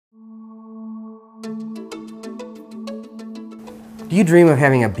Do you dream of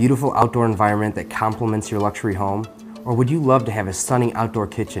having a beautiful outdoor environment that complements your luxury home? Or would you love to have a stunning outdoor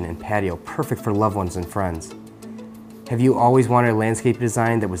kitchen and patio perfect for loved ones and friends? Have you always wanted a landscape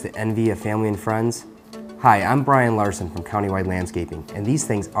design that was the envy of family and friends? Hi, I'm Brian Larson from Countywide Landscaping, and these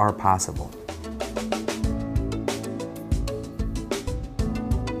things are possible.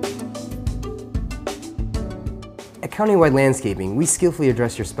 At Countywide Landscaping, we skillfully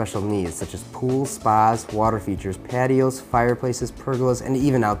address your special needs such as pools, spas, water features, patios, fireplaces, pergolas, and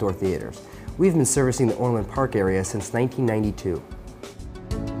even outdoor theaters. We've been servicing the Orland Park area since 1992.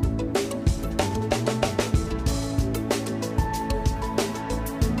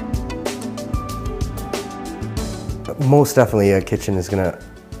 Most definitely a kitchen is going to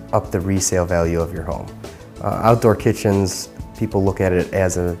up the resale value of your home. Outdoor kitchens, people look at it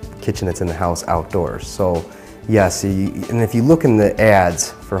as a kitchen that's in the house outdoors. So yes, and if you look in the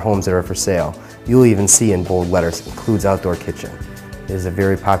ads for homes that are for sale, you'll even see in bold letters, includes outdoor kitchen. It is a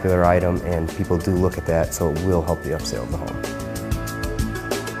very popular item and people do look at that, so it will help the upsale of the home.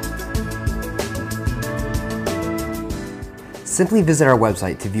 Simply visit our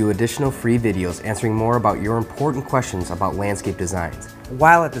website to view additional free videos answering more about your important questions about landscape designs.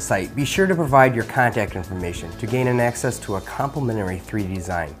 While at the site, be sure to provide your contact information to gain an access to a complimentary 3D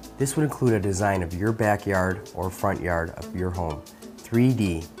design. This would include a design of your backyard or front yard of your home.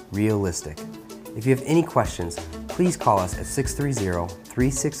 3D, realistic. If you have any questions, please call us at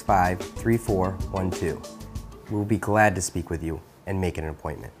 630-365-3412. We will be glad to speak with you and make an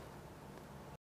appointment.